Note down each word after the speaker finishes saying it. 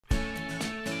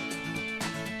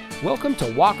Welcome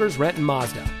to Walker's Renton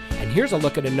Mazda, and here's a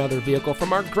look at another vehicle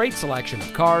from our great selection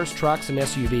of cars, trucks, and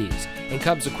SUVs, and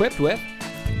comes equipped with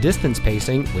distance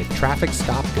pacing with traffic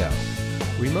stop-go,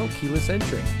 remote keyless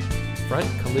entry, front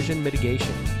collision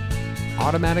mitigation,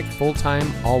 automatic full-time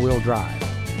all-wheel drive,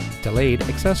 delayed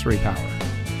accessory power,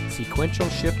 sequential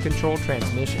shift control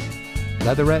transmission,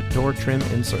 leatherette door trim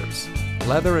inserts,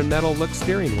 leather and metal look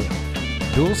steering wheel,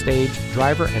 dual stage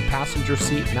driver and passenger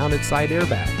seat mounted side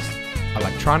airbags,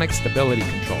 electronic stability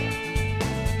control.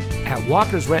 At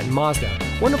Walker's Renton Mazda,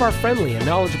 one of our friendly and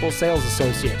knowledgeable sales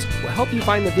associates will help you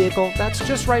find the vehicle that's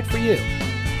just right for you.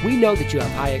 We know that you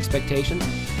have high expectations,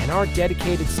 and our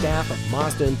dedicated staff of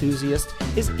Mazda enthusiasts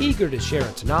is eager to share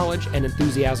its knowledge and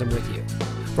enthusiasm with you.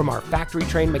 From our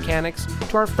factory-trained mechanics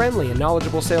to our friendly and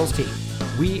knowledgeable sales team,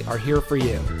 we are here for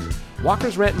you.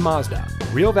 Walker's Renton Mazda.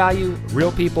 Real value,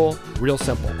 real people, real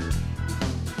simple.